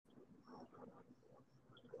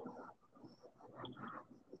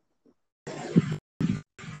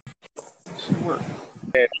work.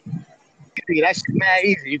 That shit mad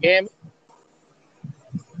easy. You get me?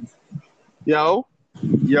 Yo.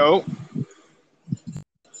 Yo.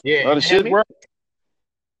 Yeah. Oh, the shit work.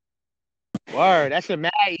 Word. That shit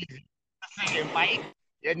mad easy. Say invite.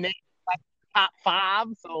 Your name like top 5,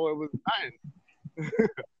 so it was nothing.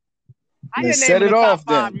 How your Set name in it the top off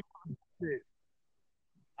 5? then.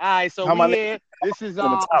 All right, so How my we name here. This is in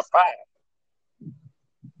the top 5?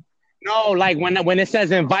 No, like when it says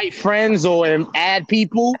invite friends or add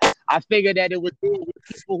people, I figured that it would do it with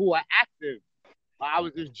people who are active. I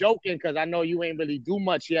was just joking because I know you ain't really do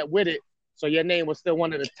much yet with it, so your name was still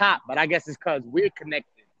one of the top. But I guess it's because we're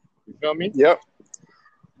connected. You feel me? Yep.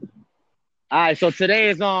 All right, so today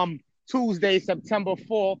is Tuesday, September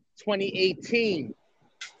 4th, 2018.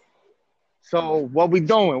 So what we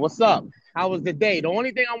doing? What's up? How was the day? The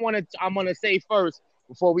only thing I'm gonna say first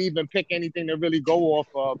before we even pick anything to really go off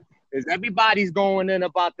of is everybody's going in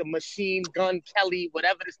about the Machine Gun Kelly,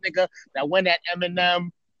 whatever this nigga that went at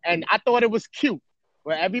Eminem, and I thought it was cute,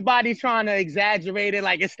 but everybody's trying to exaggerate it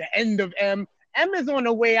like it's the end of M. M is on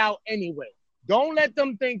the way out anyway. Don't let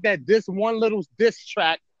them think that this one little diss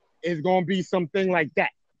track is gonna be something like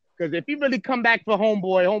that. Because if he really come back for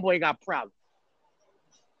Homeboy got problems.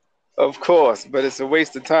 Of course, but it's a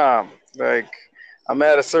waste of time. Like, I'm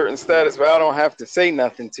at a certain status where I don't have to say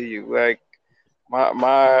nothing to you. Like,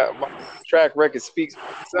 my track record speaks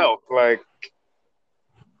for itself. Like,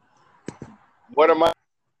 what am I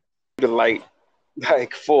to light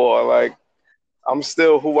like for? Like, I'm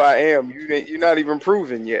still who I am. You're not even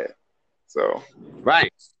proven yet. So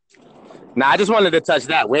right. Now I just wanted to touch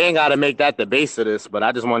that. We ain't got to make that the base of this, but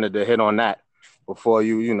I just wanted to hit on that before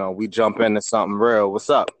we jump into something real. What's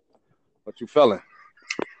up? What you feeling?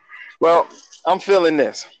 Well, I'm feeling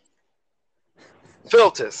this.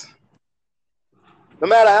 Filters. No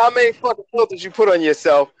matter how many fucking filters you put on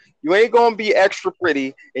yourself, you ain't gonna be extra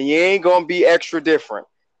pretty and you ain't gonna be extra different.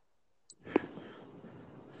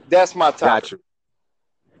 That's my topic. Got you.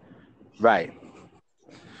 Right.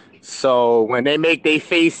 So when they make their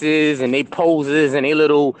faces and they poses and they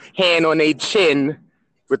little hand on their chin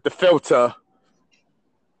with the filter,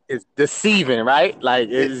 it's deceiving, right? Like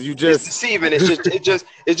it's deceiving.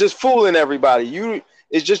 It's just fooling everybody.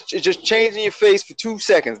 It's just changing your face for 2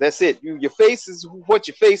 seconds. That's it. Your face is what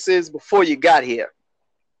your face is before you got here.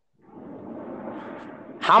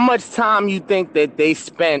 How much time you think that they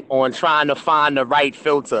spent on trying to find the right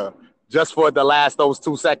filter just for it to last those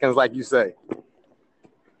 2 seconds, like you say?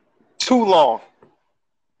 Too long.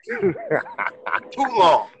 Too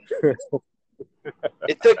long.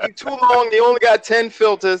 It took you too long. They only got 10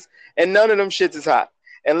 filters, and none of them shits is hot.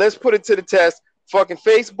 And let's put it to the test. Fucking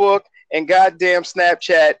Facebook and goddamn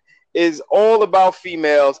Snapchat is all about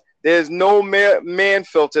females. There's no man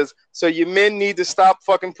filters. So your men need to stop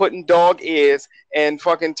fucking putting dog ears and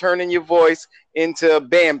fucking turning your voice into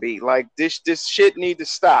Bambi. Like, this shit need to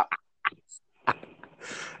stop.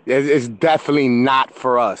 It's definitely not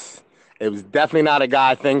for us. It was definitely not a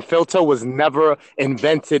guy thing. Filter was never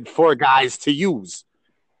invented for guys to use.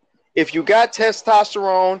 If you got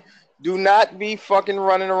testosterone, do not be fucking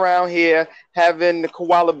running around here having the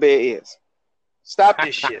koala bear ears. Stop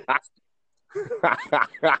this shit.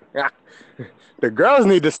 The girls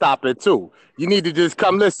need to stop it too. You need to just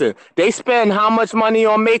come listen. They spend how much money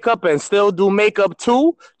on makeup and still do makeup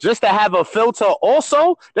too, just to have a filter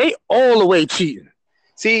also? They all the way cheating.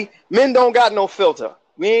 See, men don't got no filter.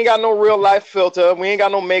 We ain't got no real life filter. We ain't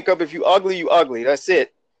got no makeup. If you ugly, you ugly. That's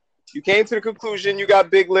it. You came to the conclusion you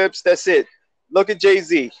got big lips. That's it. Look at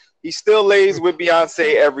Jay-Z. He still lays with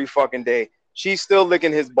Beyonce every fucking day. She's still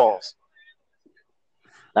licking his balls.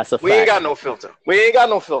 That's a fact. We ain't got no filter. We ain't got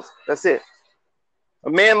no filter. That's it.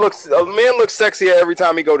 A man looks sexier every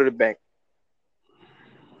time he go to the bank.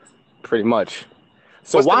 Pretty much.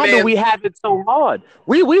 So why do we have it so hard?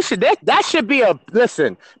 We should that should be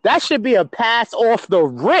that should be a pass off the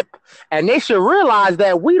rip, and they should realize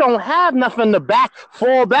that we don't have nothing to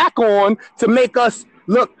fall back on to make us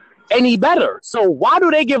look any better. So why do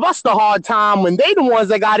they give us the hard time when they the ones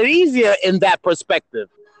that got it easier in that perspective?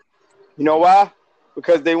 You know why?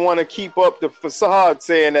 Because they want to keep up the facade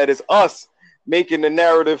saying that it's us making the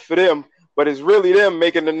narrative for them, but it's really them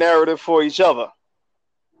making the narrative for each other.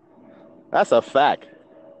 That's a fact.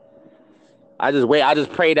 I just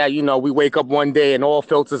pray that, we wake up one day and all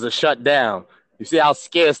filters are shut down. You see how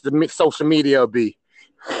scarce the social media will be.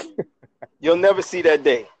 You'll never see that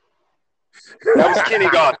day. That was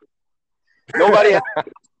kindergarten. Nobody had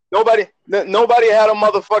a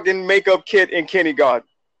motherfucking makeup kit in kindergarten.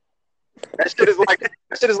 That shit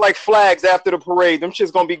is like flags after the parade. Them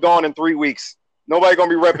shit's gonna be gone in 3 weeks. Nobody gonna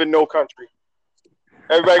be repping no country.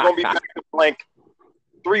 Everybody gonna be back to blank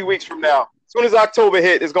 3 weeks from now. As soon as October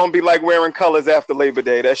hit, it's gonna be like wearing colors after Labor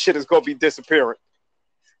Day. That shit is gonna be disappearing.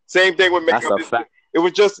 Same thing with makeup. That's a fact. It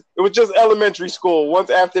was just elementary school. Once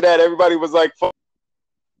after that, everybody was like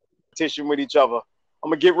competition with each other. I'm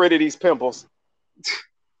gonna get rid of these pimples.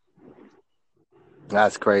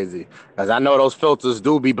 That's crazy. As I know those filters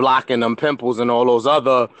do be blocking them pimples and all those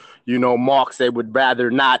other, marks they would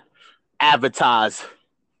rather not advertise.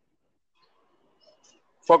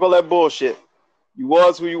 Fuck all that bullshit. You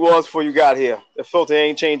was who you was before you got here. The filter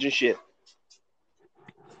ain't changing shit.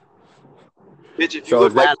 Bitch, if you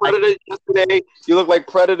look like Predator yesterday, you look like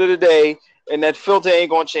Predator today, and that filter ain't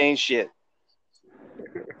gonna change shit.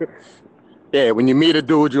 Yeah, when you meet a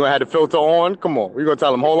dude, you gonna have the filter on. Come on, we gonna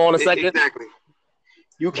tell him, hold on a second. Exactly.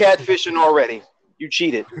 You catfishing already. You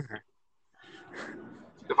cheated.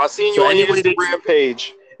 If I seen you on your Instagram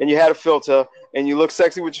page and you had a filter and you look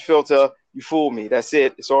sexy with your filter, you fooled me. That's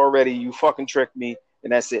it. It's already, you fucking tricked me,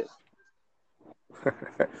 and that's it.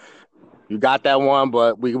 You got that one,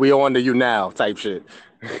 but we on to you now type shit.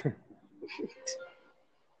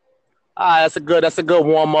 That's a good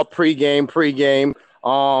warm up pregame.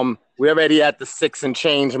 We're already at the 6 and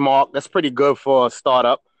change mark. That's pretty good for a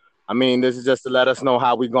startup. I mean, this is just to let us know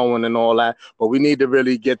how we going and all that, but we need to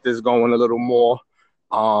really get this going a little more.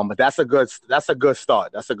 But that's a good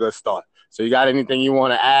start. That's a good start. So you got anything you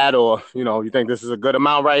want to add, or you think this is a good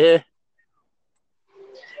amount right here?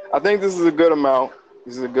 I think this is a good amount.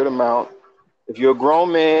 If you're a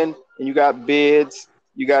grown man and you got beards,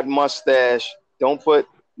 you got mustache, don't put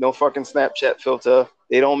no fucking Snapchat filter.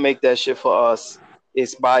 They don't make that shit for us.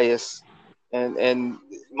 It's bias. And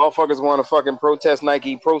motherfuckers want to fucking protest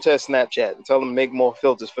Nike, protest Snapchat, and tell them to make more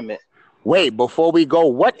filters for men. Wait, before we go,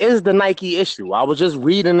 what is the Nike issue? I was just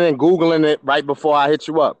reading and Googling it right before I hit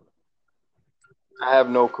you up. I have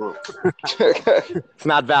no clue. It's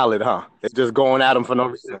not valid, huh? They're just going at them for no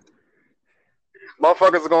reason.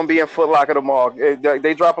 Motherfuckers are going to be in Foot Locker tomorrow.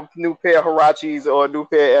 They drop a new pair of Huaraches or a new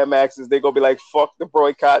pair of Air Maxes. They're going to be like, fuck the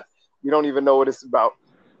boycott. We don't even know what it's about.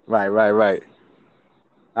 Right.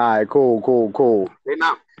 All right, cool. They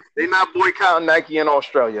not boycotting Nike in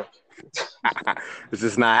Australia. It's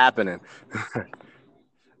just not happening. All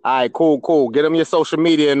right, cool. Get them your social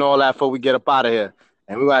media and all that before we get up out of here.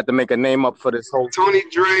 And we're going to have to make a name up for this whole... Tony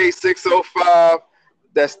Dre 605.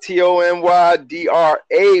 That's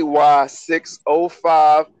TonyDray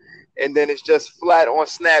 605. And then it's just flat on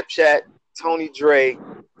Snapchat, Tony Dre,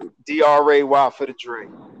 DRAY for the Dre.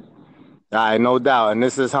 All right, no doubt. And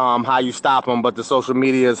this is how you stop them, but the social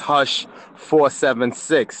media is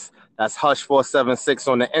Hush476. That's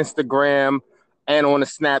Hush476 on the Instagram and on the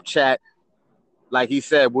Snapchat. Like he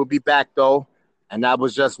said, we'll be back, though. And that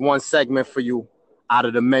was just one segment for you out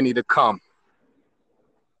of the many to come.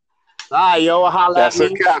 All right, yo, holla at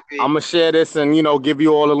me. I'm going to share this and, give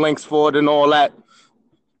you all the links for it and all that.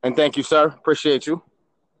 And thank you, sir. Appreciate you.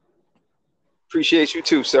 Appreciate you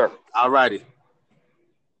too, sir. All righty.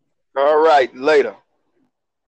 All right, later.